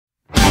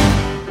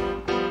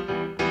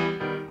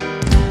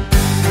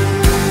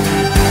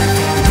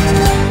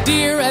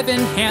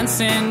Evan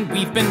Hansen,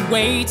 we've been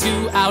way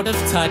too out of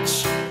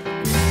touch.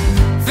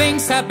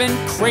 Things have been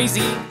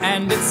crazy,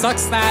 and it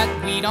sucks that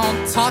we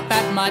don't talk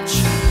that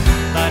much.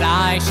 But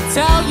I should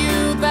tell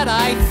you that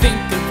I think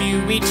of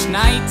you each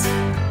night.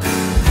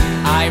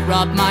 I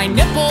rub my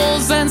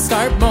nipples and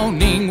start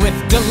moaning with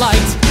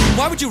delight.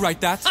 Why would you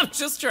write that? I'm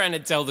just trying to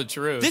tell the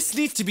truth. This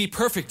needs to be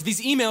perfect. These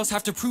emails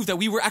have to prove that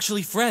we were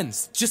actually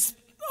friends.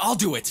 I'll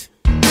do it.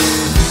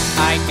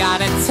 I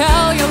gotta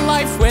tell you,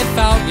 life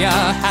without ya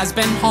has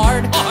been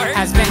hard,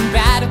 has been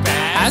bad,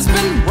 has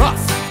been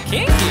rough,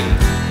 kinky.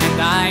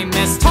 And I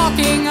miss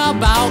talking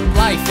about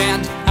life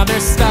and other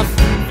stuff.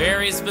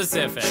 Very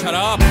specific. Shut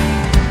up.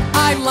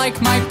 I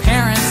like my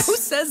parents. Who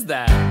says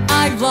that?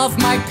 I love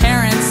my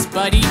parents,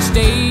 but each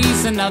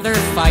day's another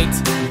fight.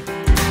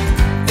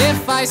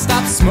 If I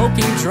stop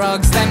smoking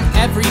drugs, then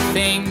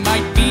everything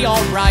might be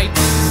alright.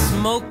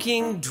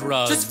 Smoking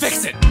drugs. Just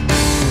fix it.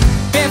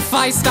 If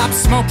I stop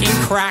smoking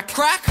crack.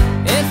 Crack?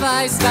 If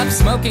I stop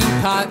smoking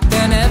pot,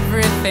 then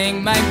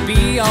everything might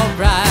be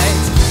alright.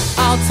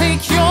 I'll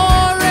take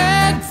your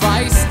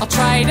advice. I'll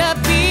try to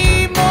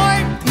be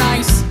more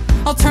nice.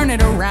 I'll turn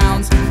it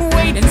around,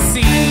 wait and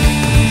see.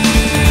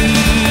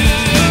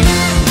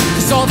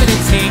 'Cause all that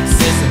it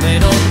takes is a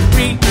little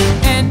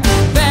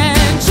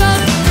reinvention.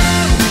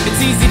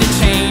 It's easy to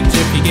change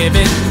if you give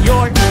it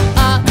your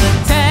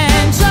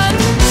attention.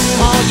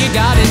 All you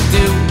gotta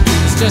do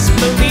is just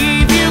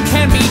believe you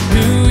can be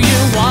who you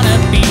wanna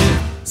be.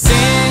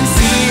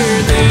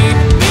 Sincerely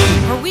me.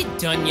 Are we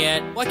done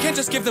yet? Well, I can't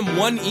just give them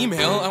one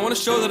email. I want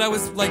to show that I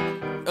was, like,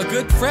 a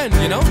good friend,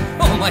 you know?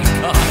 Oh my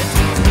god.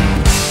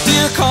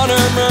 Dear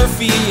Connor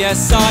Murphy,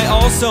 yes, I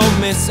also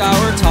miss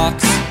our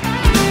talks.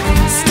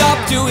 Stop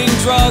doing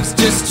drugs,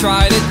 just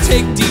try to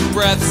take deep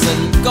breaths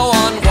and go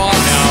on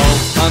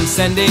walks. No. I'm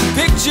sending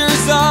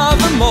pictures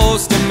of the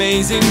most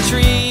amazing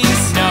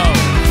trees. No.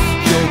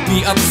 You'll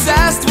be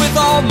obsessed with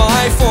all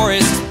my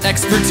forest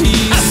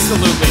expertise.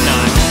 Absolutely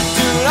not.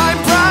 Dude, I'm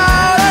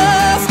proud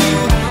of you.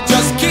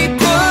 Just keep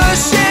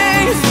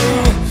pushing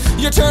through.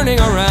 You're turning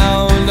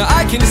around,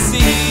 I can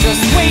see.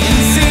 Just wait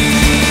and see.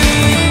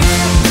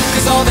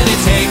 'Cause all that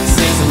it takes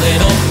is a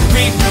little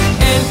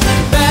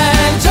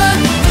reinvention.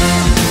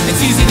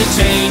 It's easy to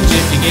change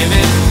if you give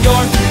it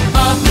your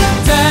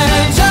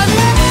attention.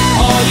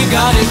 All you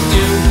gotta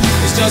do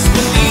is just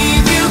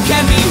believe you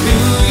can be who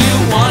you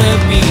wanna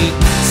be.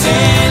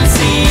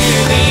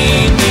 Sincerely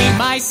me.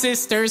 My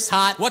sister's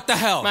hot. What the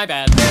hell? My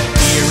bad.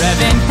 Dear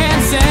Evan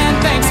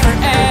Hansen, thanks for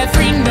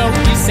every note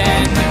you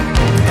send.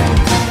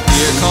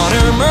 Dear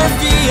Connor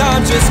Murphy,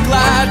 I'm just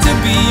glad to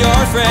be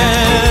your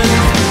friend.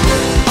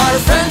 Our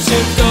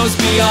friendship goes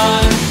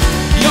beyond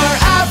your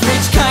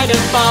average kind of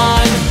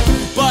bond.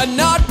 But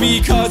not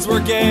because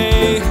we're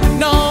gay.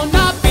 No,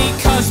 not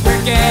because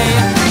we're gay.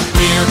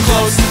 We're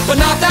close, but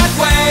not that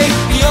way.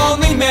 The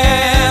only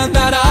man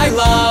that I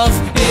love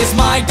is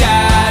my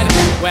dad.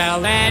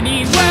 Well,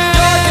 anyway,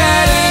 You're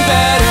getting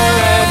better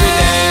every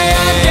day.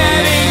 I'm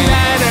getting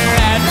better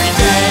every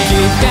day.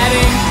 Keep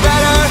getting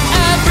better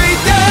every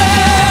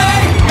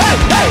day. Hey,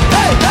 hey,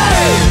 hey,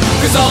 hey!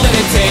 'Cause all that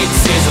it takes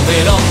is a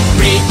little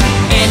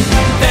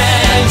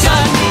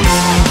reinvention.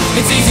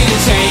 It's easy to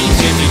change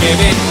if you give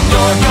it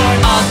your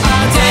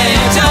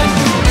attention.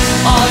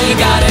 All you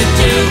gotta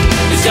do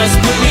is just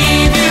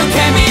believe you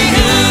can be